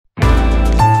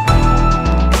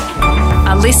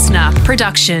listener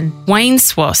production. Wayne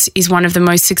Schwass is one of the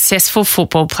most successful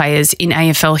football players in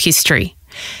AFL history.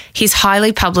 His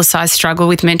highly publicised struggle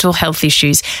with mental health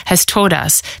issues has taught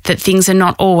us that things are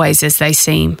not always as they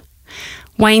seem.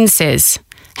 Wayne says,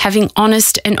 having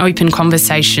honest and open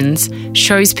conversations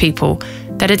shows people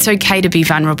that it's okay to be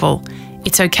vulnerable,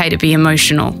 it's okay to be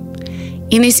emotional.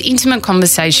 In this intimate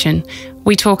conversation,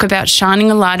 we talk about shining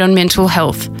a light on mental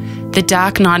health, the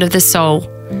dark night of the soul,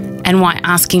 and why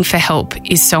asking for help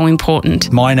is so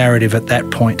important. My narrative at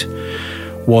that point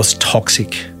was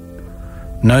toxic.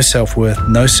 No self-worth,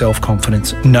 no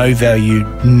self-confidence, no value,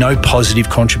 no positive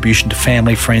contribution to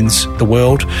family, friends, the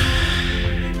world.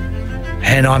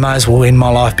 And I may as well end my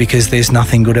life because there's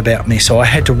nothing good about me. So I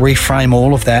had to reframe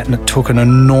all of that, and it took an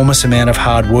enormous amount of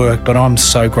hard work, but I'm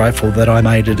so grateful that I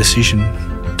made a decision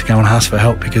to go and ask for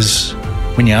help, because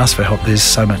when you ask for help, there's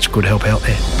so much good help out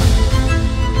there.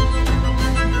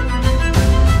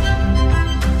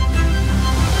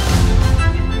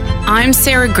 I'm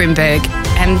Sarah Grimberg,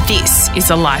 and this is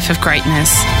A Life of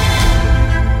Greatness.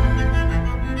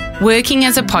 Working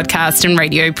as a podcast and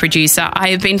radio producer, I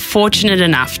have been fortunate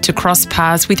enough to cross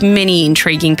paths with many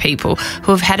intriguing people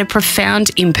who have had a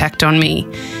profound impact on me.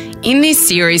 In this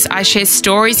series, I share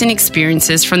stories and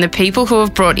experiences from the people who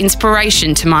have brought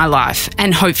inspiration to my life,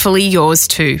 and hopefully yours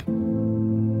too.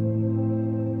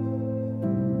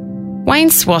 Wayne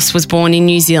Schwass was born in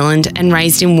New Zealand and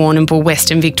raised in Warrnambool,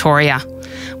 Western Victoria.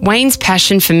 Wayne's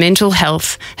passion for mental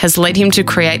health has led him to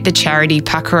create the charity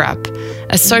Pucker Up,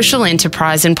 a social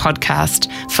enterprise and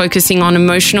podcast focusing on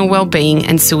emotional well-being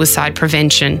and suicide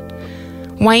prevention.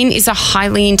 Wayne is a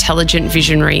highly intelligent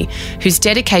visionary whose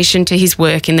dedication to his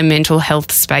work in the mental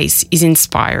health space is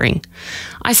inspiring.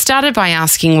 I started by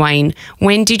asking Wayne,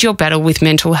 when did your battle with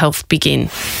mental health begin?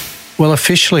 Well,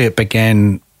 officially it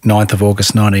began 9th of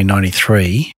August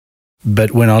 1993,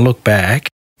 but when I look back,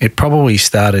 it probably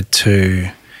started to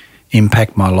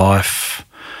impact my life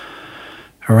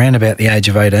around about the age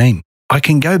of 18. I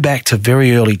can go back to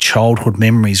very early childhood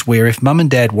memories where if mum and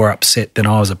dad were upset, then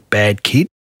I was a bad kid.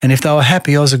 And if they were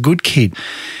happy, I was a good kid.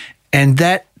 And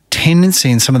that tendency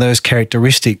and some of those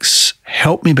characteristics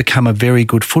helped me become a very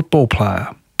good football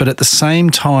player. But at the same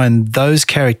time, those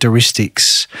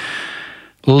characteristics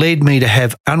led me to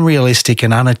have unrealistic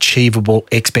and unachievable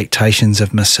expectations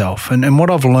of myself. And what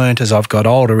I've learned as I've got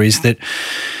older is that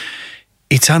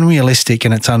it's unrealistic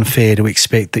and it's unfair to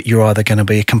expect that you're either going to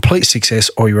be a complete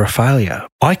success or you're a failure.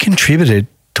 I contributed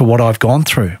to what I've gone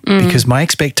through because my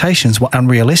expectations were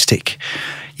unrealistic.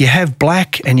 You have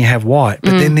black and you have white,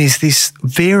 but then there's this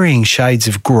varying shades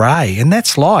of grey, and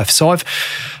that's life. So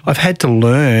I've had to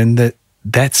learn that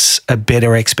that's a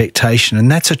better expectation,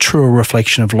 and that's a truer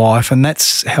reflection of life, and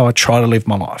that's how I try to live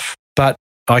my life. But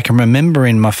I can remember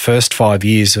in my first 5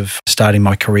 years of starting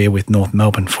my career with North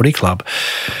Melbourne Footy Club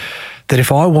that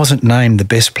if I wasn't named the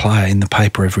best player in the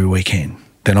paper every weekend,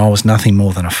 then I was nothing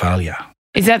more than a failure.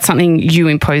 Is that something you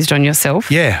imposed on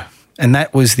yourself? Yeah, and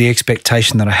that was the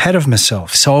expectation that I had of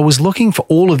myself. So I was looking for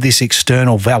all of this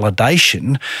external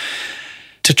validation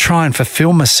to try and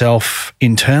fulfill myself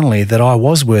internally that I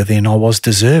was worthy and I was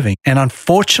deserving. And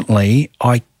unfortunately,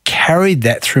 I carried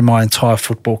that through my entire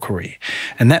football career.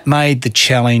 And that made the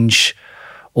challenge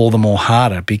all the more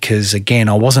harder because, again,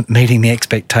 I wasn't meeting the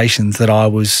expectations that I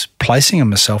was placing on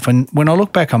myself. And when I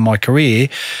look back on my career,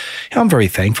 I'm very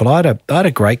thankful. I had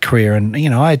a great career and,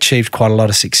 I achieved quite a lot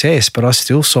of success, but I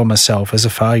still saw myself as a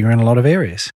failure in a lot of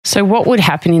areas. So what would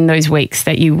happen in those weeks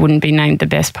that you wouldn't be named the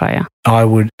best player? I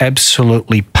would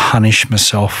absolutely punish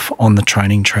myself on the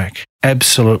training track.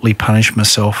 Absolutely punish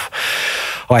myself.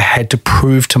 I had to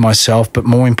prove to myself, but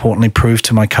more importantly, prove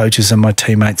to my coaches and my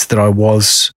teammates that I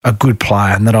was a good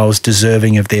player and that I was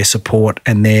deserving of their support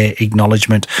and their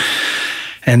acknowledgement.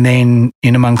 And then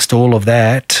in amongst all of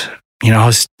that, I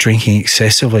was drinking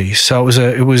excessively. So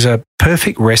it was a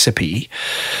perfect recipe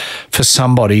for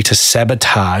somebody to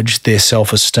sabotage their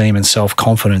self-esteem and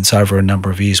self-confidence over a number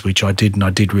of years, which I did, and I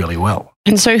did really well.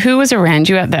 And so who was around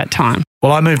you at that time?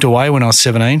 Well, I moved away when I was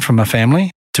 17 from my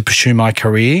family to pursue my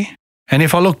career. And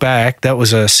if I look back, that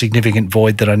was a significant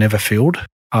void that I never filled.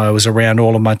 I was around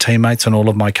all of my teammates and all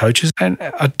of my coaches. And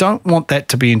I don't want that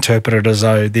to be interpreted as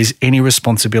though there's any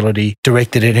responsibility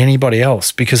directed at anybody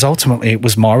else, because ultimately it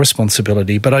was my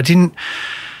responsibility. But I didn't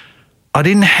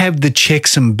have the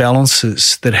checks and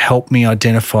balances that helped me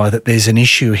identify that there's an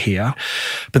issue here.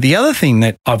 But the other thing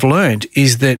that I've learned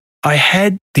is that I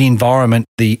had the environment,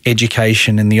 the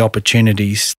education and the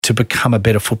opportunities to become a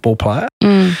better football player,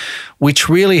 which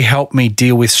really helped me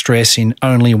deal with stress in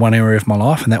only one area of my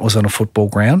life, and that was on a football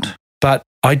ground. But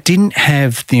I didn't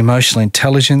have the emotional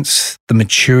intelligence, the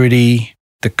maturity,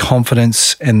 the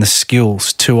confidence and the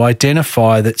skills to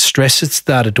identify that stress had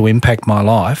started to impact my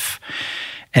life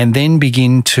and then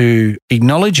begin to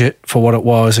acknowledge it for what it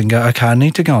was and go, okay, I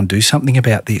need to go and do something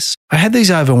about this. I had these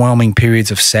overwhelming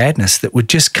periods of sadness that would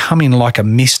just come in like a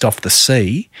mist off the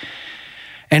sea.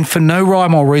 And for no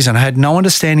rhyme or reason, I had no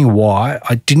understanding why.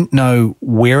 I didn't know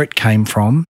where it came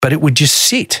from, but it would just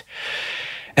sit.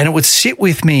 And it would sit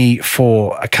with me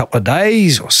for a couple of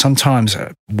days or sometimes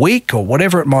a week or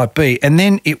whatever it might be. And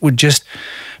then it would just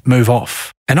move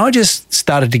off. And I just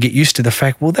started to get used to the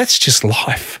fact, well, that's just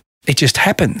life. It just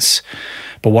happens.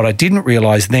 But what I didn't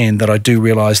realise then that I do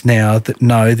realise now that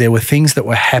no, there were things that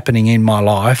were happening in my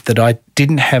life that I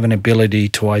didn't have an ability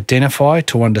to identify,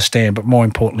 to understand, but more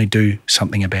importantly, do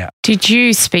something about. Did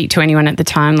you speak to anyone at the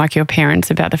time, like your parents,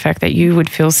 about the fact that you would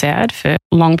feel sad for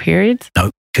long periods?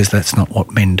 No, because that's not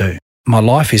what men do. My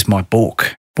life is my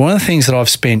book. One of the things that I've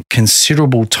spent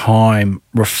considerable time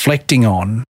reflecting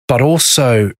on, but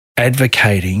also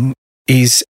advocating,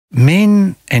 is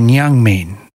men and young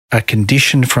men are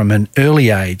conditioned from an early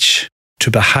age to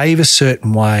behave a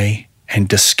certain way and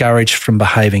discouraged from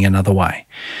behaving another way.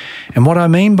 And what I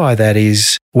mean by that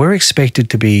is we're expected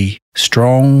to be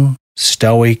strong,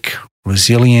 stoic,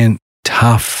 resilient,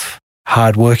 tough,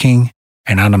 hardworking,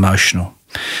 and unemotional.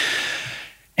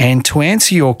 And to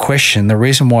answer your question, the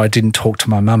reason why I didn't talk to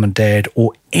my mum and dad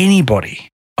or anybody,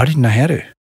 I didn't know how to.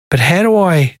 But how do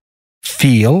I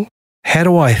feel? How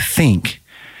do I think?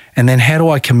 And then how do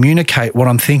I communicate what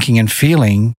I'm thinking and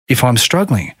feeling if I'm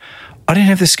struggling? I didn't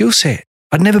have the skill set.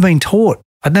 I'd never been taught.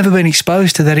 I'd never been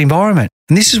exposed to that environment.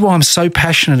 And this is why I'm so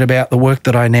passionate about the work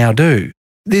that I now do.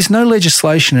 There's no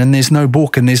legislation and there's no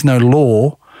book and there's no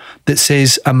law that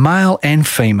says a male and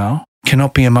female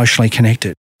cannot be emotionally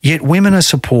connected. Yet women are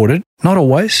supported, not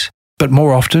always, but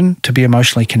more often to be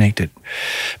emotionally connected.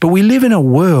 But we live in a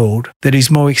world that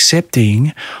is more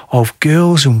accepting of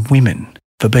girls and women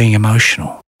for being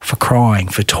emotional, for crying,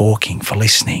 for talking, for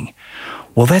listening.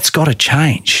 Well, that's got to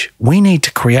change. We need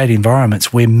to create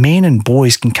environments where men and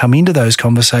boys can come into those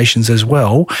conversations as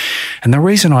well. And the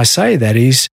reason I say that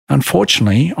is,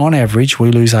 unfortunately, on average,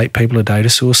 we lose 8 people a day to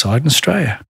suicide in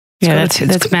Australia.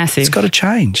 That's massive. It's got to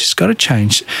change. It's got to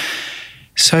change.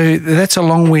 So that's a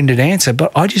long-winded answer,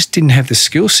 but I just didn't have the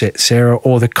skill set, Sarah,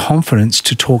 or the confidence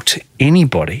to talk to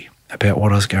anybody about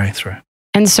what I was going through.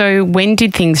 And so when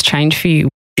did things change for you?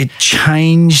 It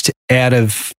changed out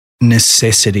of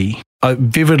necessity. I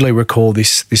vividly recall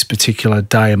this particular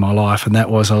day in my life, and that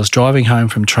was I was driving home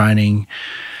from training.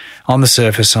 On the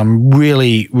surface, I'm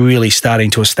really, really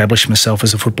starting to establish myself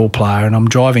as a football player, and I'm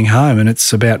driving home and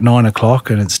it's about 9 o'clock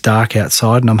and it's dark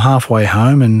outside and I'm halfway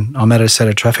home and I'm at a set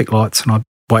of traffic lights and I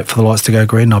wait for the lights to go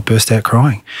green and I burst out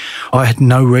crying. I had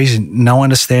no reason, no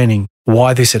understanding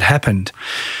why this had happened.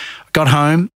 I got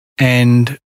home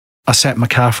and I sat in my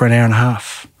car for an hour and a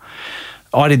half.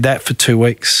 I did that for 2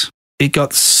 weeks. It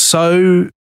got so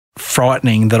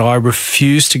frightening that I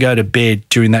refused to go to bed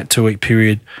during that 2-week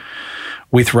period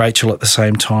with Rachel at the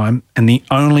same time. And the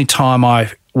only time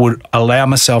I would allow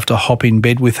myself to hop in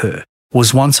bed with her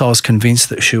was once I was convinced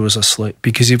that she was asleep.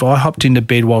 Because if I hopped into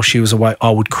bed while she was awake,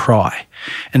 I would cry.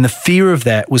 And the fear of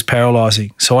that was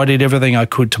paralysing. So I did everything I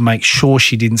could to make sure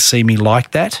she didn't see me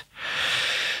like that.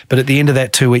 But at the end of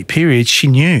that 2-week period, she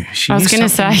knew. I was going to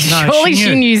say, surely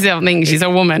she knew something. She's a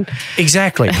woman.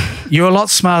 Exactly. You're a lot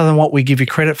smarter than what we give you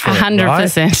credit for. 100%.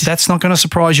 Right? That's not going to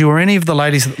surprise you or any of the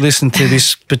ladies that listen to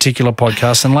this particular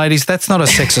podcast. And ladies, that's not a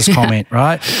sexist comment,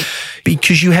 right?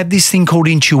 Because you have this thing called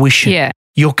intuition. Yeah.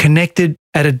 You're connected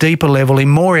at a deeper level in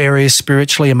more areas,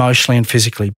 spiritually, emotionally, and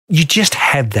physically. You just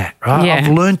have that, right? Yeah. I've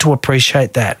learned to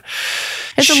appreciate that.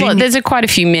 There's quite a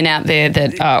few men out there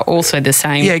that are also the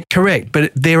same. Yeah, correct.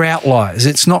 But they're outliers.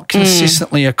 It's not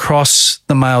consistently across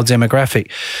the male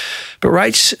demographic. But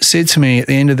Rach said to me at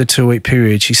the end of the 2-week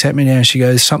period, she sat me down and she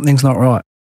goes, something's not right.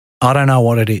 I don't know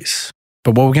what it is.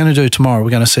 But what we're going to do tomorrow, we're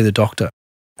going to see the doctor.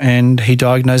 And he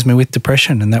diagnosed me with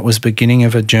depression. And that was the beginning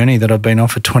of a journey that I've been on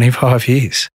for 25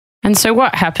 years. And so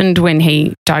what happened when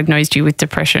he diagnosed you with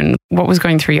depression? What was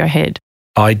going through your head?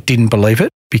 I didn't believe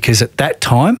it because at that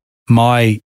time,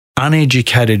 my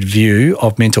uneducated view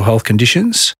of mental health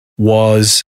conditions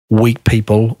was weak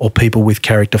people or people with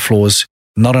character flaws,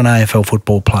 not an AFL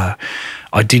football player.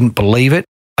 I didn't believe it.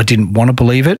 I didn't want to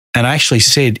believe it. And I actually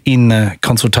said in the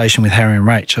consultation with Harry and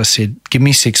Rach, I said, give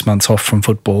me 6 months off from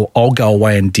football. I'll go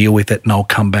away and deal with it and I'll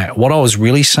come back. What I was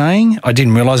really saying, I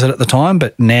didn't realise it at the time,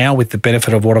 but now with the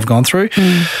benefit of what I've gone through,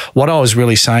 what I was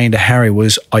really saying to Harry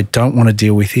was, I don't want to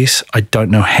deal with this. I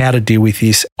don't know how to deal with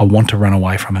this. I want to run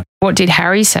away from it. What did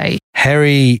Harry say?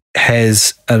 Harry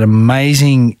has an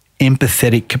amazing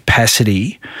empathetic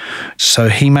capacity. So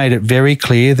he made it very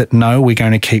clear that no, we're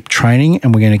going to keep training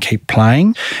and we're going to keep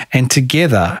playing. And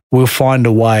together we'll find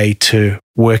a way to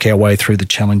work our way through the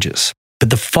challenges.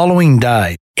 But the following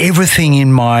day, everything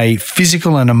in my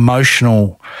physical and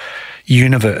emotional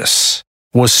universe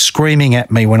was screaming at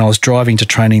me when I was driving to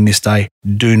training this day,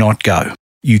 do not go.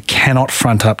 You cannot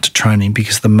front up to training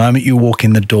because the moment you walk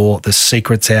in the door, the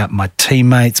secret's out. My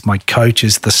teammates, my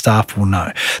coaches, the staff will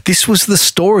know. This was the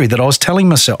story that I was telling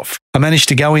myself. I managed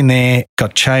to go in there,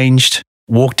 got changed,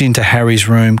 walked into Harry's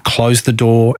room, closed the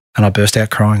door, and I burst out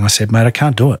crying. I said, mate, I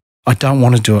can't do it. I don't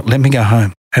want to do it. Let me go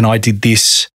home. And I did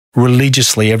this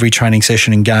religiously every training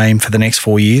session and game for the next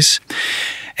 4 years.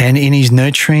 And in his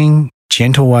nurturing,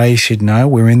 gentle way, he said, no,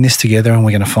 we're in this together and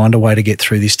we're going to find a way to get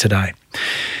through this today.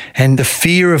 And the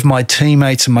fear of my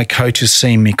teammates and my coaches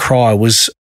seeing me cry was,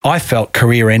 I felt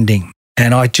career ending.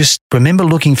 And I just remember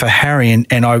looking for Harry and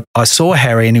I saw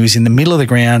Harry and he was in the middle of the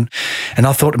ground. And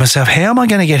I thought to myself, how am I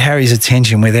going to get Harry's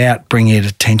attention without bringing it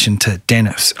attention to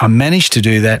Dennis? I managed to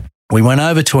do that. We went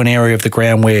over to an area of the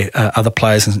ground where other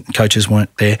players and coaches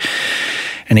weren't there.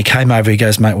 And he came over, he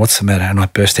goes, mate, what's the matter? And I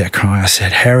burst out crying. I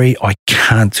said, Harry, I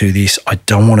can't do this. I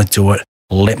don't want to do it.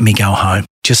 Let me go home.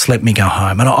 Just let me go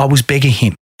home. And I was begging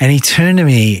him. And he turned to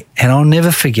me, and I'll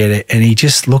never forget it, and he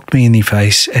just looked me in the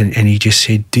face and he just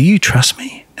said, do you trust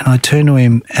me? And I turned to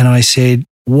him and I said,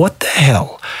 what the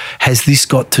hell has this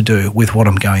got to do with what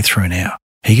I'm going through now?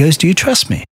 He goes, do you trust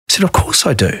me? I said, of course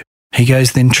I do. He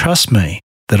goes, then trust me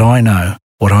that I know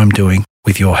what I'm doing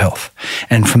with your health.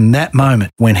 And from that moment,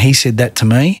 when he said that to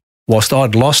me, whilst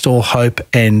I'd lost all hope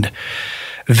and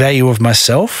value of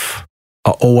myself,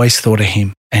 I always thought of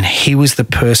him. And he was the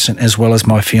person, as well as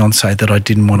my fiance, that I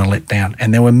didn't want to let down.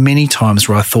 And there were many times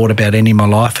where I thought about ending my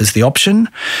life as the option,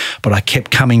 but I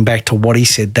kept coming back to what he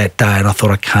said that day, and I thought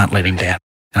I can't let him down.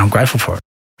 And I'm grateful for it.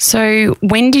 So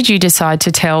when did you decide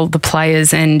to tell the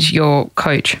players and your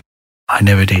coach? I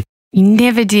never did. You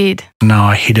never did? No,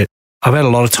 I hid it. I've had a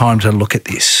lot of time to look at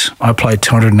this. I played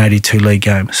 282 league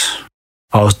games.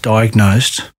 I was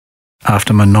diagnosed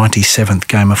after my 97th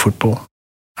game of football.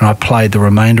 And I played the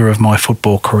remainder of my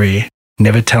football career,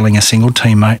 never telling a single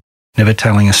teammate, never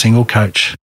telling a single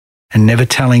coach, and never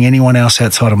telling anyone else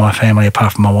outside of my family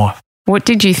apart from my wife. What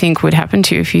did you think would happen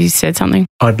to you if you said something?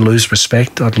 I'd lose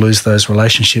respect, I'd lose those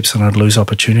relationships, and I'd lose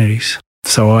opportunities.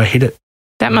 So I hid it.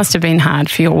 That must have been hard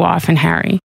for your wife and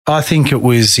Harry. I think it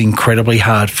was incredibly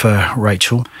hard for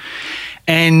Rachel.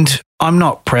 And I'm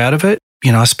not proud of it.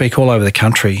 You know, I speak all over the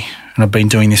country and I've been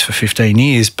doing this for 15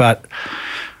 years, but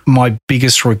my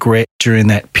biggest regret during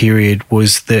that period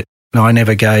was that I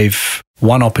never gave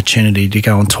one opportunity to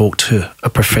go and talk to a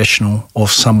professional or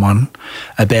someone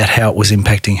about how it was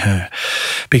impacting her.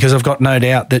 Because I've got no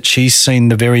doubt that she's seen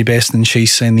the very best and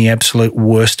she's seen the absolute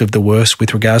worst of the worst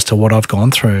with regards to what I've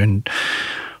gone through. And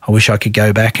I wish I could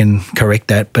go back and correct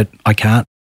that, but I can't.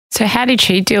 So how did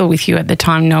she deal with you at the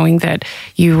time, knowing that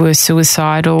you were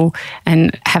suicidal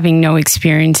and having no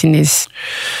experience in this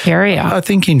area? I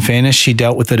think in fairness, she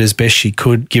dealt with it as best she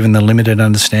could, given the limited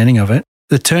understanding of it.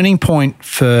 The turning point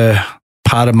for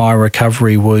part of my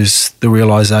recovery was the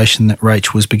realisation that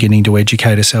Rach was beginning to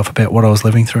educate herself about what I was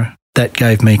living through. That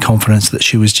gave me confidence that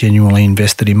she was genuinely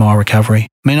invested in my recovery.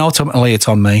 I mean, ultimately, it's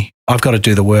on me. I've got to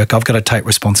do the work. I've got to take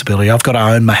responsibility. I've got to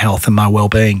own my health and my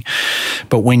well-being.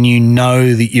 But when you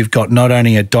know that you've got not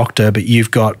only a doctor, but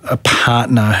you've got a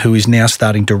partner who is now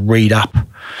starting to read up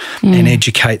and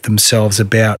educate themselves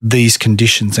about these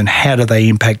conditions and how do they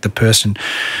impact the person,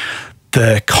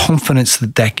 the confidence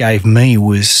that that gave me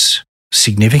was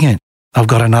significant. I've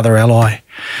got another ally.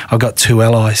 I've got two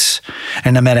allies.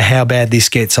 And no matter how bad this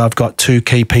gets, I've got two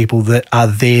key people that are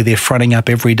there. They're fronting up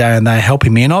every day and they're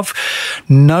helping me. And I've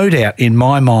no doubt in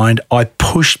my mind, I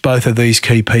pushed both of these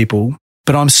key people,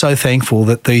 but I'm so thankful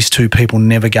that these two people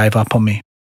never gave up on me.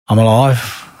 I'm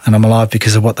alive, and I'm alive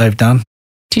because of what they've done.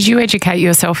 Did you educate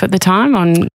yourself at the time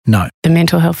on the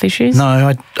mental health issues?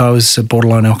 No, I was a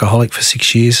borderline alcoholic for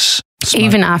 6 years.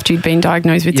 Even after you'd been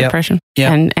diagnosed with depression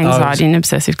and anxiety and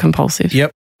obsessive compulsive?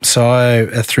 Yep. So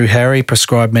I, through Harry,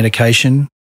 prescribed medication,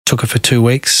 took it for 2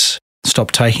 weeks,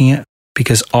 stopped taking it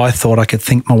because I thought I could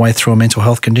think my way through a mental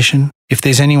health condition. If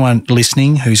there's anyone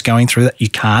listening who's going through that, you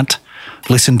can't.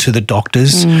 Listen to the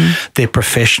doctors. They're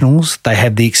professionals. They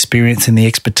have the experience and the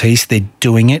expertise. They're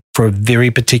doing it for a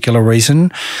very particular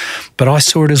reason. But I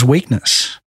saw it as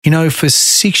weakness. You know, for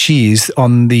 6 years,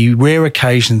 on the rare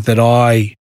occasions that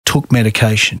I took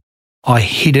medication, I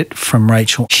hid it from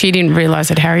Rachel. She didn't realise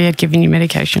that Harry had given you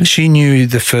medication? She knew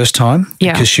the first time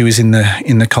because she was in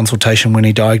the consultation when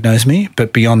he diagnosed me.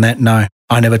 But beyond that, no.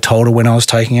 I never told her when I was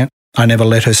taking it. I never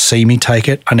let her see me take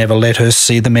it. I never let her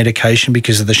see the medication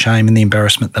because of the shame and the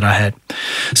embarrassment that I had.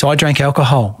 So I drank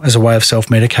alcohol as a way of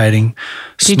self-medicating.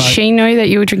 Did she know that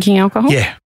you were drinking alcohol?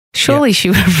 Yeah. Surely she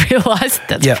would have realised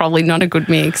that's probably not a good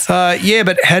mix. Yeah,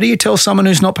 but how do you tell someone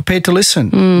who's not prepared to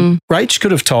listen? Rach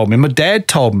could have told me. My dad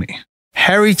told me.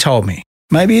 Harry told me.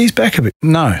 Maybe he's back a bit.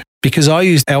 No, because I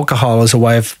used alcohol as a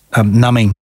way of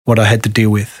numbing what I had to deal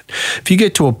with. If you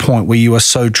get to a point where you are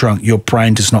so drunk, your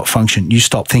brain does not function, you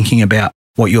stop thinking about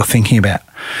what you're thinking about.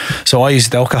 So I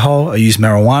used alcohol, I used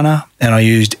marijuana, and I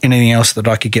used anything else that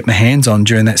I could get my hands on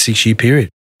during that 6-year period.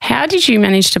 How did you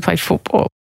manage to play football?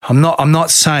 I'm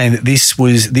not saying that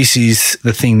this is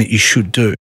the thing that you should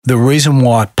do. The reason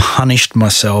why I punished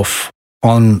myself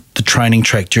on the training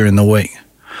track during the week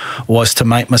was to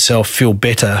make myself feel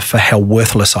better for how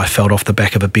worthless I felt off the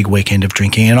back of a big weekend of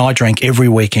drinking. And I drank every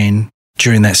weekend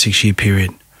during that 6-year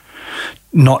period,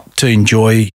 not to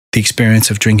enjoy the experience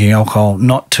of drinking alcohol,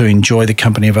 not to enjoy the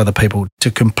company of other people,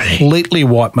 to completely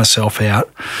wipe myself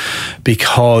out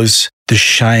because the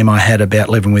shame I had about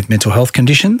living with mental health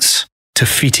conditions, to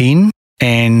fit in,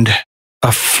 and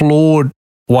a flawed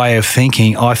way of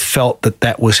thinking. I felt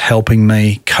that was helping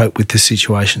me cope with the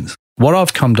situations. What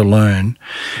I've come to learn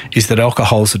is that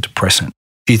alcohol is a depressant.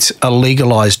 It's a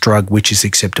legalised drug which is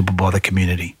acceptable by the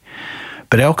community.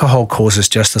 But alcohol causes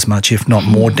just as much, if not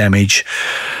more damage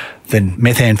than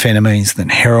methamphetamines, than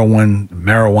heroin,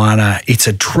 marijuana. It's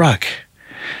a drug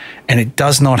and it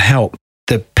does not help.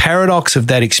 The paradox of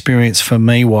that experience for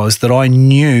me was that I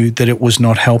knew that it was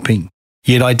not helping,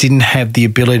 yet I didn't have the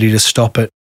ability to stop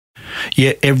it.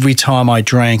 Yet every time I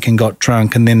drank and got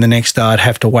drunk and then the next day I'd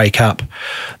have to wake up,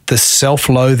 the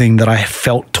self-loathing that I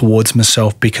felt towards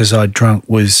myself because I'd drunk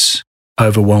was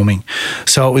overwhelming.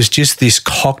 So it was just this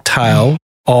cocktail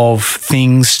of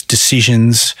things,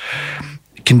 decisions,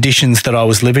 conditions that I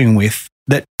was living with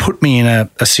that put me in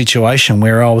a situation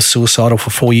where I was suicidal for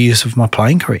 4 years of my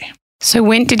playing career. So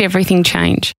when did everything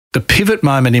change? The pivot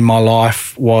moment in my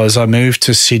life was I moved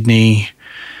to Sydney,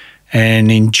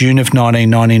 and in June of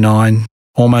 1999,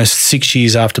 almost 6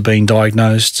 years after being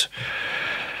diagnosed,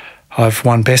 I've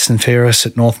won Best and Fairest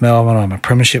at North Melbourne. I'm a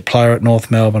premiership player at North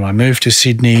Melbourne. I moved to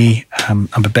Sydney. I'm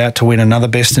about to win another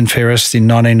Best and Fairest in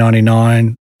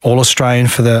 1999, All-Australian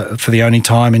for the only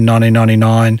time in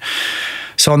 1999.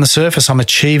 So on the surface, I'm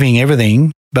achieving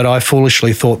everything, but I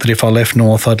foolishly thought that if I left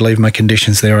North, I'd leave my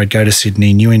conditions there. I'd go to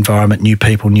Sydney, new environment, new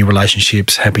people, new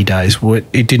relationships, happy days. Well,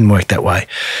 it didn't work that way.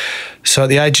 So at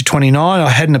the age of 29, I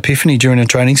had an epiphany during a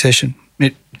training session.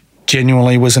 It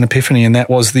genuinely was an epiphany, and that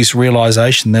was this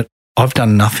realisation that I've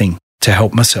done nothing to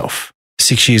help myself.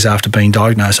 6 years after being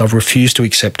diagnosed, I've refused to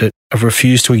accept it. I've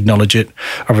refused to acknowledge it.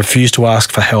 I've refused to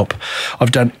ask for help.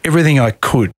 I've done everything I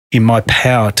could in my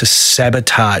power to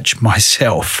sabotage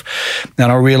myself.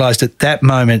 And I realised at that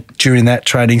moment during that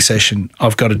training session,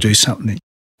 I've got to do something.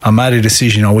 I made a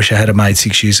decision I wish I had made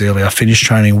 6 years earlier. I finished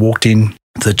training, walked in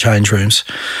to the change rooms,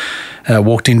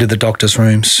 walked into the doctor's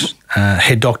rooms.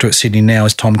 Head doctor at Sydney now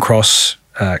is Tom Cross.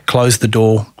 Closed the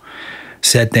door,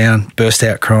 sat down, burst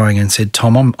out crying and said,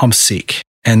 "Tom, I'm sick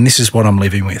and this is what I'm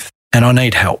living with and I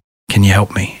need help. Can you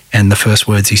help me?" And the first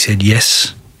words he said,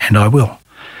 "Yes, and I will."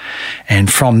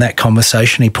 And from that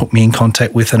conversation, he put me in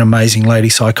contact with an amazing lady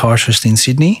psychiatrist in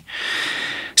Sydney.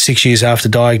 6 years after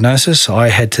diagnosis, I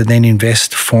had to then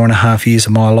invest 4.5 years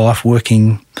of my life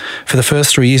working for the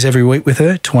first 3 years every week with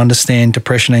her to understand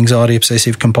depression, anxiety,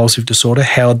 obsessive compulsive disorder,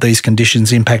 how these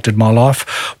conditions impacted my life,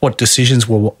 what decisions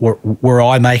were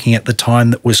I making at the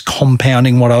time that was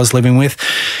compounding what I was living with,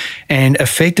 and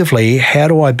effectively, how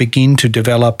do I begin to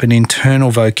develop an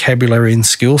internal vocabulary and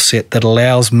skill set that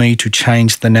allows me to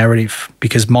change the narrative?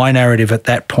 Because my narrative at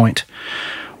that point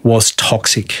was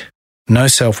toxic. No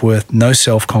self-worth, no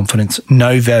self-confidence,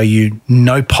 no value,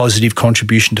 no positive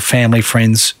contribution to family,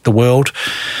 friends, the world.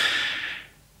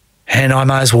 And I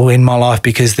may as well end my life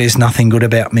because there's nothing good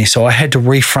about me. So I had to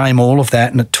reframe all of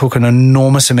that, and it took an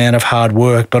enormous amount of hard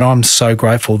work, but I'm so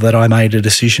grateful that I made a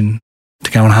decision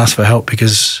to go and ask for help,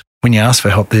 because when you ask for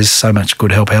help, there's so much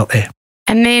good help out there.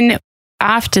 And then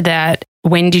after that,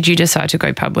 when did you decide to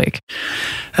go public?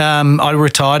 I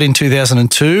retired in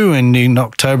 2002, and in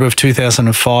October of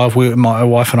 2005, my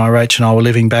wife and I, Rach and I, were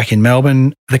living back in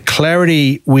Melbourne. The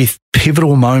clarity with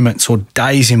pivotal moments or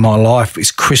days in my life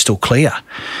is crystal clear.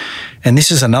 And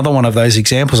this is another one of those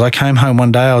examples. I came home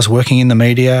one day, I was working in the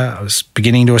media, I was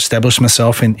beginning to establish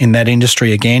myself in that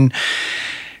industry again.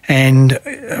 And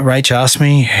Rach asked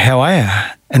me, "How are you?"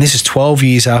 And this is 12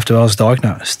 years after I was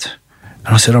diagnosed.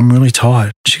 And I said, "I'm really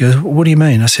tired." She goes, "What do you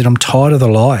mean?" I said, "I'm tired of the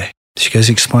lie. She goes,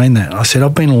 explain that. I said,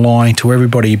 I've been lying to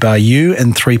everybody bar you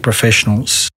and 3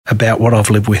 professionals about what I've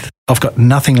lived with. I've got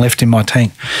nothing left in my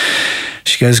tank.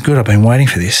 She goes, good, I've been waiting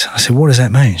for this. I said, what does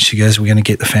that mean? She goes, we're going to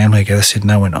get the family together. I said,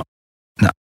 no, we're not.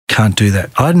 No, can't do that.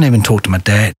 I hadn't even talked to my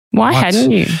dad. Why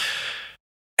hadn't you?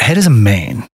 How does a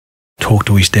man talk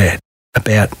to his dad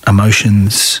about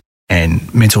emotions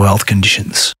and mental health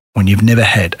conditions when you've never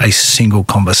had a single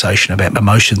conversation about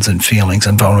emotions and feelings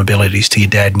and vulnerabilities to your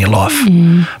dad in your life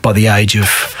by the age of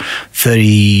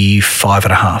 35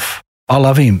 and a half? I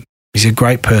love him. He's a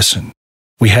great person.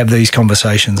 We have these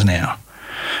conversations now.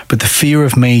 But the fear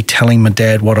of me telling my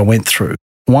dad what I went through,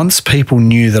 once people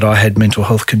knew that I had mental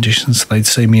health conditions, they'd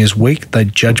see me as weak,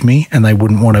 they'd judge me, and they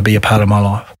wouldn't want to be a part of my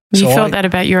life. You felt that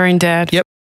about your own dad? Yep.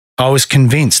 I was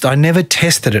convinced. I never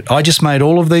tested it. I just made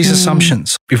all of these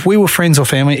assumptions. If we were friends or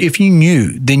family, if you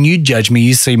knew, then you'd judge me,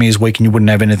 you'd see me as weak and you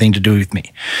wouldn't have anything to do with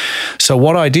me. So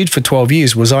what I did for 12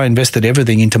 years was I invested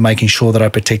everything into making sure that I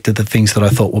protected the things that I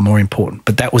thought were more important.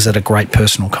 But that was at a great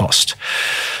personal cost.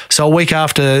 So a week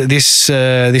after this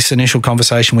initial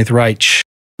conversation with Rach,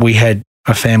 we had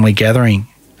a family gathering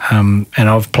and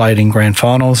I've played in grand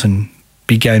finals and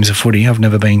big games of footy. I've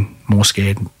never been more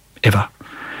scared ever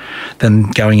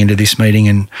than going into this meeting,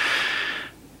 and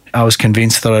I was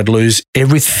convinced that I'd lose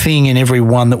everything and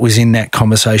everyone that was in that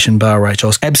conversation bar Rach. I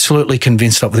was absolutely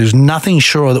convinced of it. There was nothing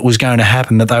sure that was going to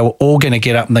happen, that they were all going to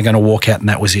get up and they're going to walk out and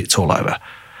that was it, it's all over.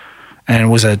 And it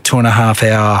was a 2.5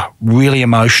 hour, really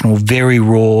emotional, very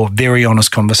raw, very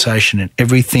honest conversation, and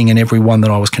everything and everyone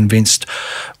that I was convinced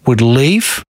would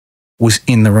leave was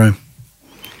in the room.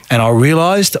 And I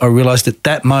realised at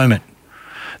that moment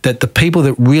that the people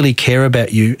that really care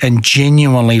about you and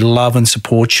genuinely love and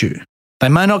support you, they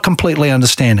may not completely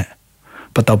understand it,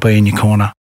 but they'll be in your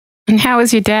corner. And how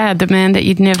was your dad, the man that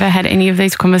you'd never had any of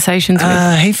these conversations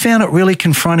with? He found it really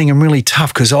confronting and really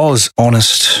tough because I was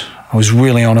honest. I was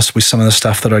really honest with some of the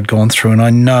stuff that I'd gone through, and I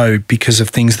know because of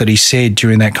things that he said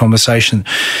during that conversation,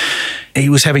 he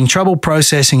was having trouble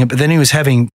processing it, but then he was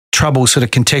having trouble sort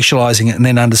of contextualising it and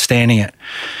then understanding it.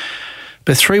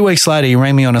 But 3 weeks later, he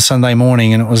rang me on a Sunday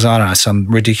morning and it was, I don't know, some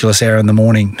ridiculous hour in the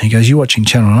morning. He goes, you watching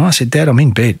Channel 9? I said, Dad, I'm in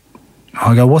bed.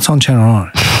 I go, what's on Channel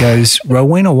 9? He goes,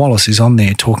 Rowena Wallace is on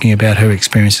there talking about her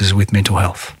experiences with mental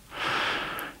health.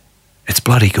 It's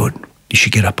bloody good. You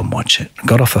should get up and watch it. I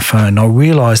got off the phone and I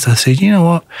realised, I said, you know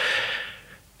what?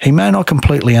 He may not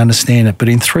completely understand it, but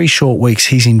in 3 short weeks,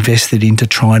 he's invested into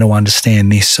trying to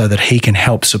understand this so that he can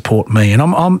help support me. And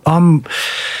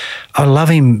I love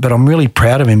him, but I'm really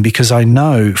proud of him because I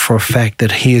know for a fact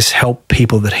that he has helped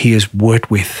people that he has worked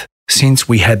with since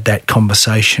we had that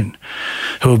conversation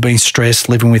who have been stressed,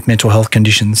 living with mental health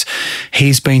conditions.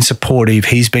 He's been supportive.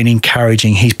 He's been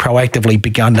encouraging. He's proactively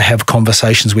begun to have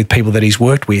conversations with people that he's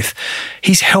worked with.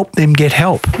 He's helped them get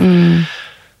help.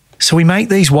 So we make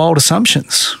these wild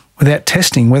assumptions without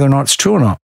testing whether or not it's true or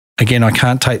not. Again, I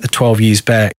can't take the 12 years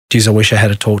back. Geez, I wish I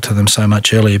had talked to them so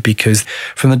much earlier because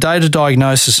from the date of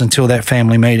diagnosis until that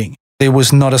family meeting, there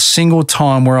was not a single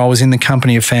time where I was in the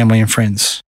company of family and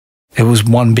friends. It was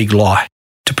one big lie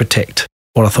to protect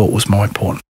what I thought was more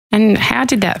important. And how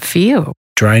did that feel?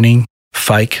 Draining,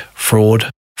 fake, fraud,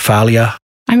 failure.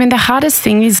 I mean, the hardest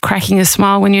thing is cracking a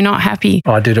smile when you're not happy.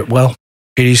 I did it well.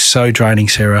 It is so draining,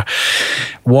 Sarah.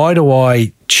 Why do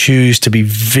I choose to be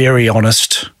very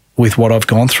honest with what I've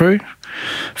gone through?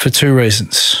 For 2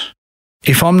 reasons.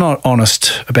 If I'm not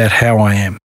honest about how I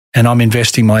am and I'm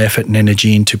investing my effort and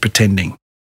energy into pretending,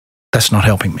 that's not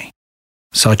helping me.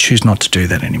 So I choose not to do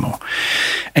that anymore.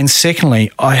 And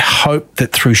secondly, I hope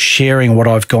that through sharing what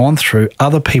I've gone through,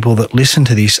 other people that listen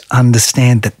to this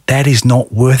understand that that is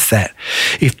not worth that.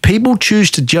 If people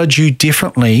choose to judge you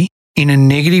differently in a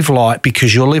negative light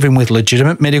because you're living with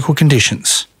legitimate medical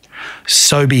conditions,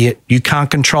 so be it. You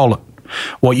can't control it.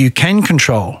 What you can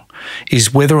control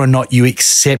is whether or not you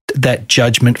accept that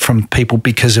judgment from people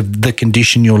because of the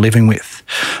condition you're living with.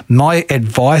 My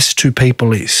advice to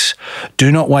people is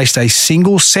do not waste a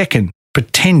single second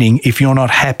pretending if you're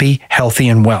not happy, healthy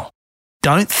and well.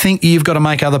 Don't think you've got to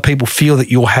make other people feel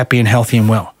that you're happy and healthy and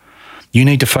well. You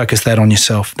need to focus that on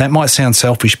yourself. That might sound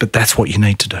selfish, but that's what you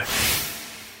need to do.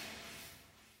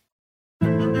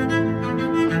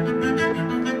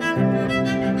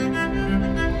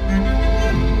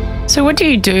 So what do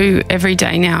you do every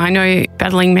day now? I know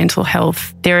battling mental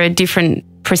health, there are different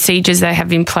procedures they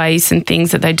have in place and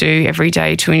things that they do every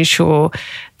day to ensure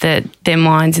that their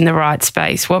mind's in the right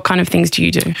space. What kind of things do you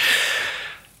do?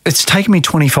 It's taken me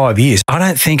 25 years. I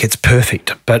don't think it's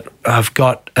perfect, but I've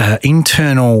got an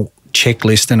internal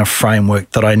checklist and a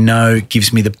framework that I know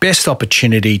gives me the best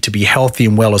opportunity to be healthy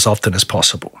and well as often as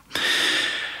possible.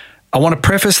 I want to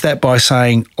preface that by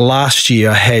saying last year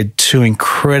I had 2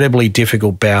 incredibly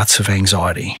difficult bouts of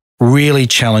anxiety, really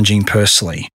challenging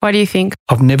personally. Why do you think?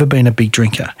 I've never been a big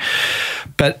drinker,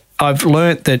 but I've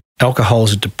learnt that alcohol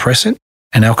is a depressant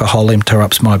and alcohol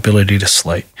interrupts my ability to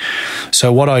sleep.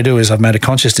 So what I do is I've made a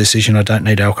conscious decision I don't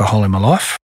need alcohol in my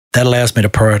life. That allows me to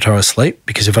prioritise sleep,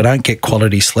 because if I don't get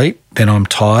quality sleep, then I'm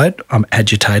tired, I'm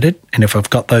agitated, and if I've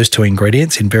got those 2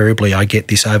 ingredients, invariably I get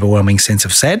this overwhelming sense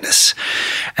of sadness,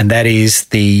 and that is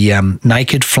the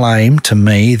naked flame to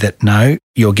me that, no,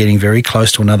 you're getting very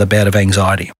close to another bout of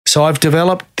anxiety. So I've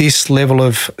developed this level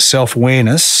of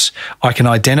self-awareness. I can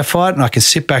identify it and I can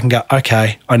sit back and go,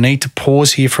 okay, I need to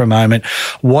pause here for a moment.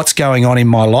 What's going on in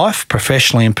my life,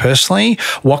 professionally and personally?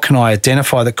 What can I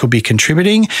identify that could be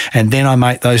contributing? And then I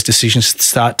make those decisions to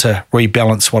start to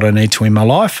rebalance what I need to in my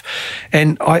life.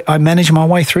 And I manage my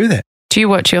way through that. Do you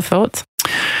watch your thoughts?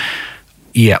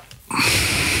 Yeah.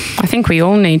 I think we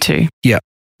all need to. Yeah.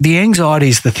 The anxiety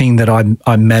is the thing that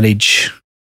I manage.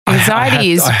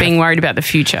 Anxiety is being worried about the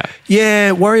future.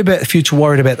 Yeah, worry about the future,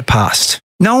 worried about the past.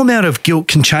 No amount of guilt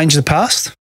can change the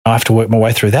past. I have to work my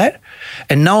way through that.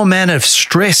 And no amount of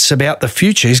stress about the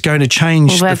future is going to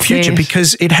change the future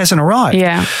because it hasn't arrived.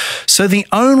 Yeah. So the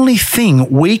only thing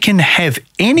we can have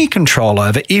any control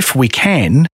over, if we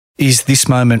can, is this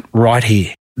moment right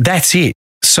here. That's it.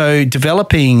 So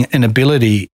developing an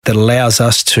ability that allows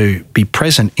us to be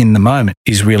present in the moment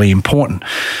is really important.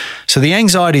 So the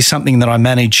anxiety is something that I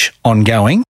manage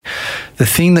ongoing. The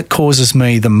thing that causes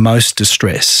me the most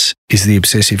distress is the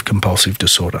obsessive compulsive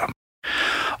disorder.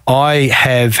 I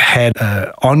have had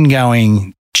an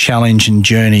ongoing challenge and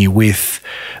journey with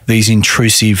these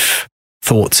intrusive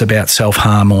thoughts about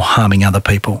self-harm or harming other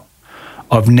people.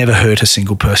 I've never hurt a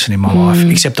single person in my life,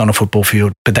 except on a football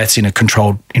field, but that's in a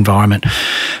controlled environment.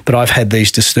 But I've had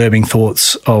these disturbing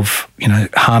thoughts of,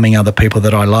 harming other people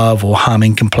that I love or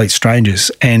harming complete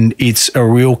strangers. And it's a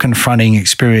real confronting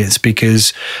experience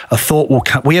because a thought will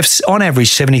come. We have, on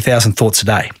average, 70,000 thoughts a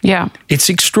day. Yeah. It's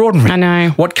extraordinary. I know.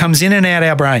 What comes in and out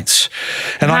our brains.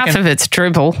 And half of it's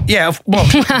dribble. Yeah, well,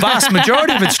 vast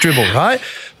majority of it's dribble, right?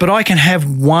 But I can have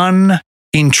one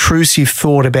intrusive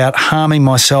thought about harming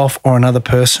myself or another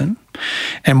person.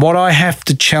 And what I have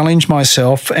to challenge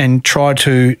myself and try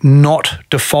to not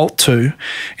default to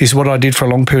is what I did for a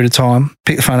long period of time.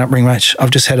 Pick the phone up, ring Rach.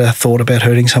 I've just had a thought about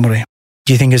hurting somebody.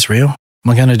 Do you think it's real?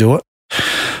 Am I going to do it?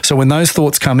 So when those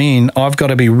thoughts come in, I've got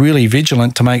to be really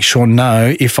vigilant to make sure,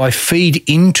 no, if I feed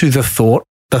into the thought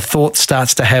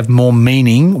starts to have more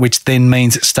meaning, which then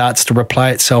means it starts to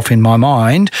replay itself in my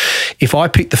mind. If I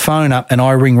pick the phone up and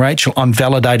I ring Rachel, I'm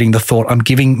validating the thought. I'm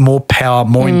giving more power,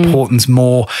 more importance,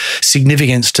 more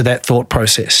significance to that thought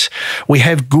process. We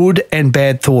have good and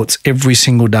bad thoughts every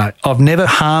single day. I've never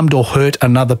harmed or hurt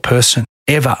another person,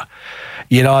 ever.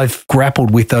 Yet I've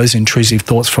grappled with those intrusive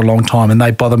thoughts for a long time and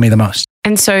they bother me the most.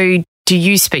 And so do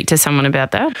you speak to someone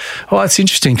about that? Well, it's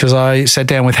interesting because I sat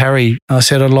down with Harry. I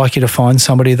said, I'd like you to find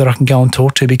somebody that I can go and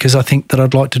talk to because I think that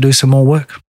I'd like to do some more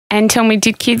work. And tell me,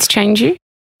 did kids change you?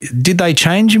 Did they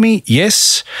change me?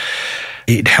 Yes.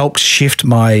 It helped shift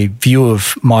my view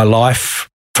of my life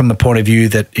from the point of view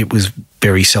that it was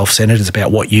very self-centered. It's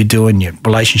about what you do and your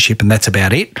relationship, and that's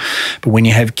about it. But when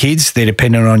you have kids, they're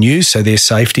dependent on you, so their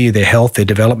safety, their health, their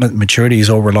development, maturity is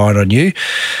all reliant on you.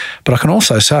 But I can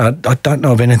also say I don't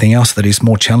know of anything else that is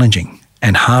more challenging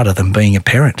and harder than being a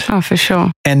parent. Oh, for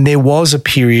sure. And there was a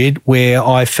period where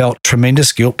I felt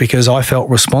tremendous guilt because I felt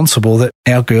responsible that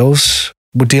our girls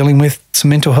were dealing with some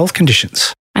mental health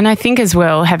conditions. And I think as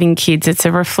well, having kids, it's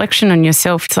a reflection on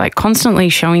yourself. It's like constantly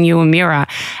showing you a mirror,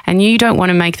 and you don't want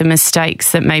to make the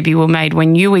mistakes that maybe were made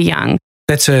when you were young.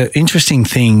 That's an interesting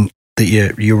thing that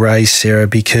you raised, Sarah,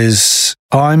 because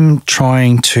I'm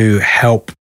trying to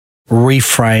help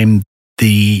reframe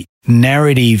the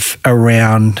narrative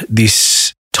around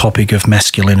this topic of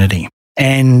masculinity.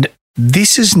 And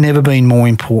this has never been more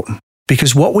important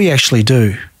because what we actually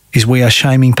do is we are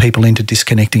shaming people into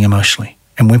disconnecting emotionally.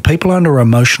 And when people are under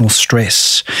emotional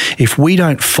stress, if we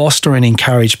don't foster and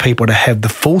encourage people to have the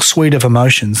full suite of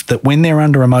emotions, that when they're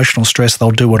under emotional stress,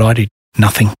 they'll do what I did,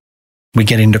 nothing. We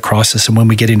get into crisis. And when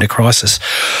we get into crisis,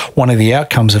 one of the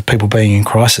outcomes of people being in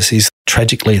crisis is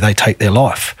tragically they take their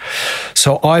life.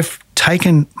 So I've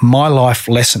taken my life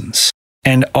lessons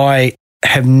and I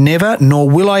have never, nor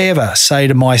will I ever say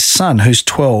to my son who's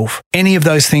 12, any of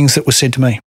those things that were said to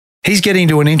me. He's getting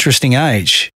to an interesting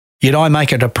age. Yet I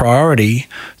make it a priority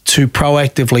to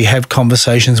proactively have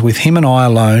conversations with him and I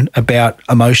alone about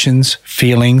emotions,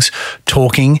 feelings,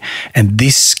 talking, and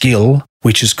this skill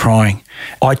which is crying.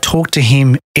 I talk to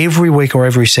him every week or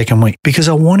every second week because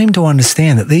I want him to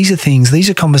understand that these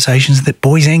are conversations that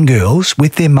boys and girls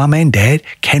with their mum and dad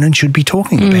can and should be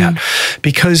talking about.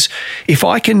 Because if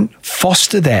I can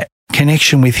foster that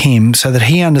connection with him so that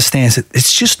he understands that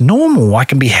it's just normal. I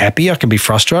can be happy, I can be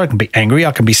frustrated, I can be angry,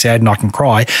 I can be sad and I can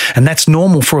cry. And that's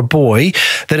normal for a boy,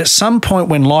 that at some point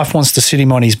when life wants to sit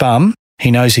him on his bum, he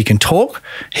knows he can talk,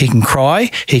 he can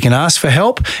cry, he can ask for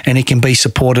help, and he can be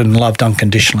supported and loved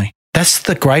unconditionally. That's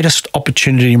the greatest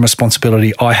opportunity and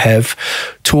responsibility I have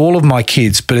to all of my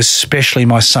kids, but especially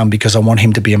my son, because I want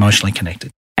him to be emotionally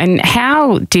connected. And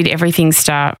how did everything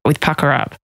start with Pucker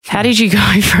Up? How did you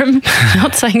go from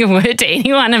not saying a word to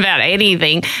anyone about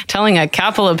anything, telling a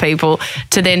couple of people,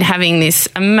 to then having this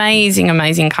amazing,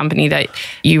 amazing company that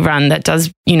you run that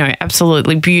does,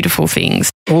 absolutely beautiful things?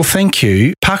 Well, thank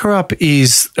you. Pucker Up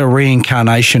is a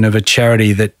reincarnation of a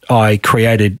charity that I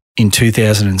created in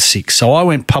 2006. So I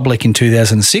went public in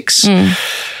 2006.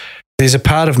 There's a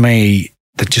part of me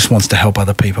that just wants to help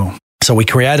other people. So we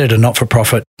created a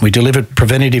not-for-profit. We delivered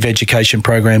preventative education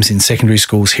programs in secondary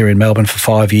schools here in Melbourne for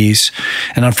 5 years.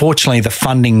 And unfortunately, the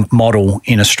funding model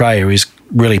in Australia is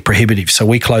really prohibitive. So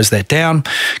we closed that down,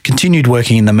 continued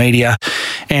working in the media.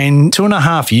 And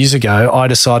 2.5 years ago, I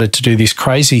decided to do this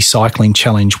crazy cycling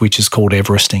challenge, which is called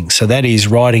Everesting. So that is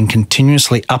riding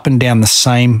continuously up and down the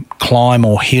same climb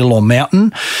or hill or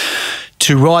mountain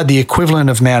to ride the equivalent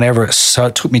of Mount Everest. So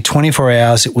it took me 24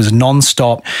 hours. It was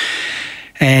non-stop.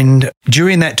 And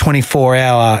during that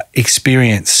 24-hour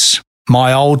experience,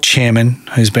 my old chairman,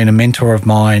 who's been a mentor of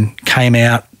mine, came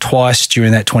out twice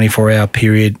during that 24-hour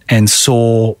period and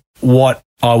saw what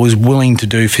I was willing to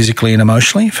do physically and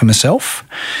emotionally for myself.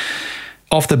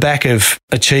 Off the back of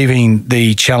achieving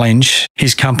the challenge,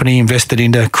 his company invested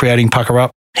into creating Pucker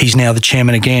Up. He's now the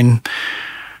chairman again.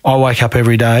 I wake up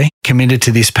every day committed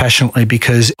to this passionately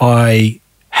because I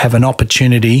have an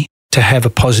opportunity to have a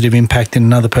positive impact in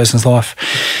another person's life.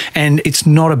 And it's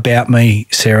not about me,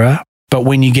 Sarah, but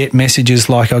when you get messages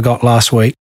like I got last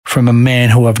week from a man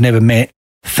who I've never met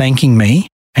thanking me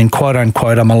and quote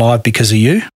unquote, I'm alive because of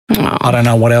you. Aww. I don't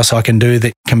know what else I can do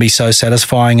that can be so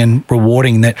satisfying and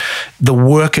rewarding, that the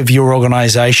work of your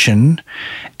organisation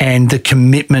and the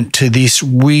commitment to this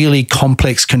really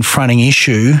complex, confronting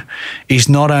issue is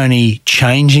not only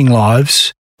changing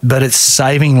lives, but it's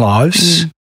saving lives.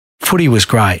 Footy was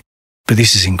great. But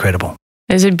this is incredible.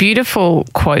 There's a beautiful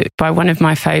quote by one of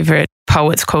my favourite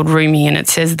poets called Rumi, and it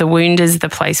says, "The wound is the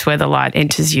place where the light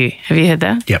enters you." Have you heard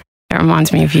that? Yep. That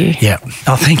reminds me of you. Yeah.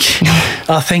 Oh, thank you.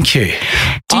 Thank you.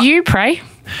 Do you pray?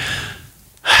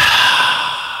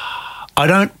 I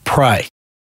don't pray,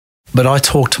 but I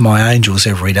talk to my angels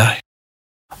every day.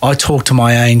 I talk to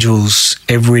my angels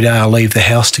every day. I leave the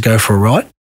house to go for a ride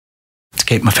to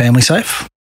keep my family safe.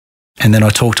 And then I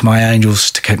talk to my angels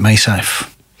to keep me safe.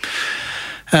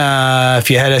 If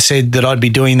you had said that I'd be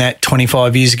doing that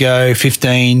 25 years ago,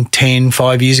 15, 10,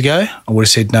 5 years ago, I would have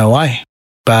said no way.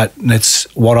 But that's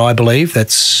what I believe.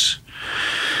 That's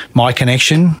my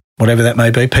connection, whatever that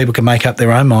may be. People can make up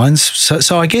their own minds.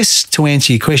 So I guess to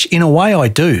answer your question, in a way I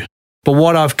do. But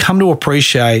what I've come to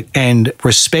appreciate and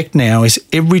respect now is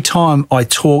every time I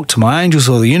talk to my angels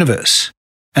or the universe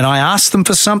and I ask them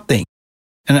for something,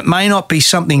 and it may not be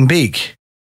something big,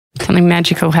 something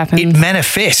magical happens. It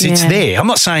manifests. Yeah. It's there. I'm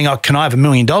not saying, can I have $1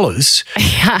 million?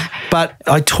 Yeah. But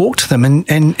I talk to them and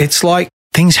it's like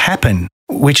things happen,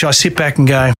 which I sit back and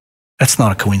go, that's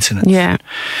not a coincidence. Yeah.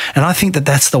 And I think that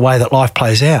that's the way that life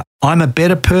plays out. I'm a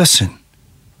better person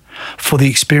for the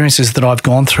experiences that I've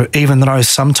gone through, even though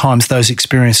sometimes those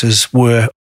experiences were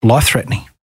life-threatening.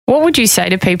 What would you say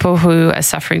to people who are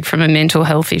suffering from a mental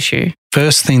health issue?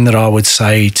 First thing that I would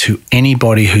say to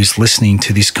anybody who's listening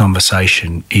to this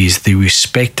conversation is the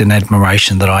respect and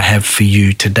admiration that I have for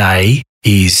you today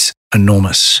is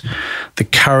enormous. The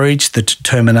courage, the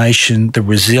determination, the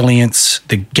resilience,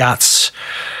 the guts,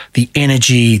 the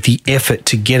energy, the effort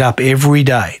to get up every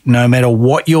day, no matter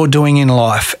what you're doing in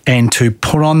life, and to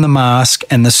put on the mask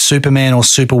and the Superman or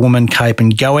Superwoman cape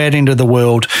and go out into the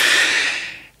world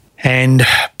and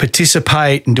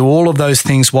participate and do all of those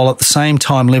things while at the same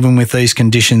time living with these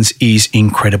conditions is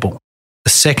incredible. The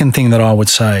second thing that I would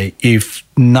say, if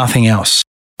nothing else,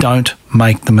 don't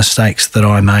make the mistakes that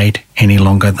I made any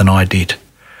longer than I did.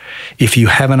 If you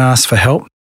haven't asked for help,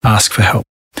 ask for help,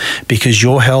 because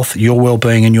your health, your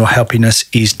well-being and your happiness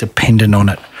is dependent on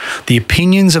it. The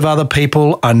opinions of other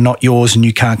people are not yours and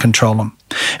you can't control them.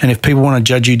 And if people want to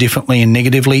judge you differently and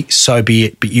negatively, so be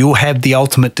it. But you'll have the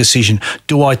ultimate decision.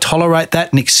 Do I tolerate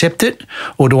that and accept it,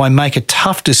 or do I make a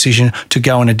tough decision to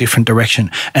go in a different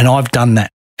direction? And I've done that,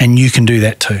 and you can do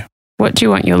that too. What do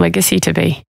you want your legacy to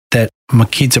be? That my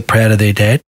kids are proud of their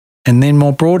dad. And then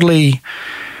more broadly,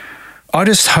 I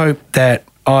just hope that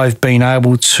I've been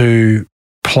able to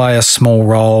play a small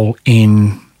role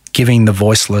in giving the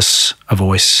voiceless a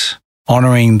voice,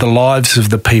 honouring the lives of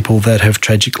the people that have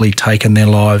tragically taken their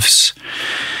lives,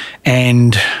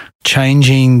 and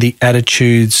changing the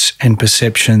attitudes and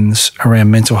perceptions around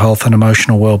mental health and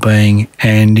emotional well-being.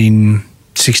 And in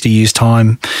 60 years'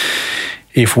 time,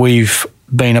 if we've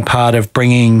been a part of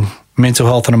bringing mental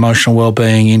health and emotional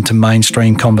well-being into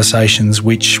mainstream conversations,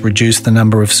 which reduce the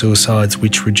number of suicides,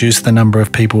 which reduce the number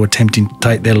of people attempting to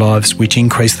take their lives, which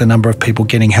increase the number of people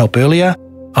getting help earlier,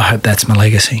 I hope that's my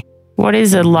legacy. What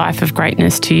is a life of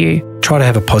greatness to you? Try to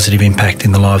have a positive impact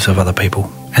in the lives of other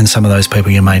people, and some of those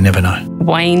people you may never know.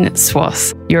 Wayne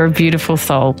Schwass, you're a beautiful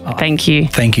soul. Thank you.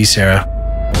 Thank you, Sarah.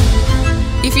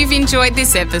 If you've enjoyed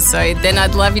this episode, then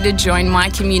I'd love you to join my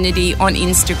community on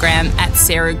Instagram at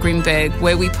Sarah Grimberg,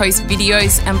 where we post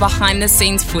videos and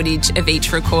behind-the-scenes footage of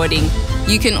each recording.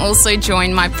 You can also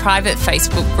join my private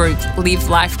Facebook group, Live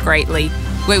Life Greatly,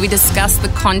 where we discuss the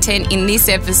content in this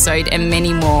episode and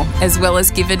many more, as well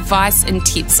as give advice and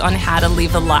tips on how to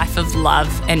live a life of love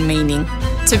and meaning.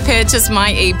 To purchase my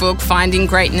ebook, Finding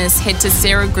Greatness, head to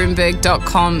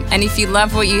sarahgrimberg.com. And if you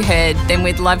love what you heard, then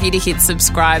we'd love you to hit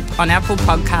subscribe on Apple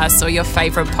Podcasts or your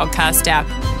favourite podcast app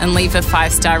and leave a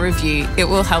 5-star review. It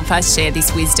will help us share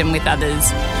this wisdom with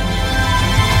others.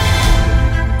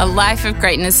 A Life of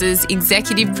Greatness's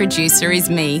executive producer is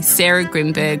me, Sarah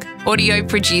Grimberg. Audio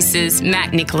producers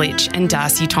Matt Nikolic and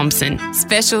Darcy Thompson.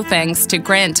 Special thanks to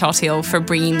Grant Tothill for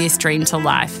bringing this dream to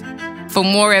life. For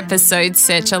more episodes,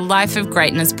 search A Life of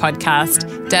Greatness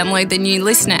podcast, download the new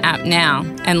Listener app now,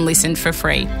 and listen for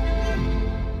free.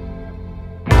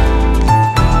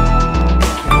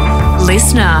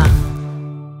 Listener.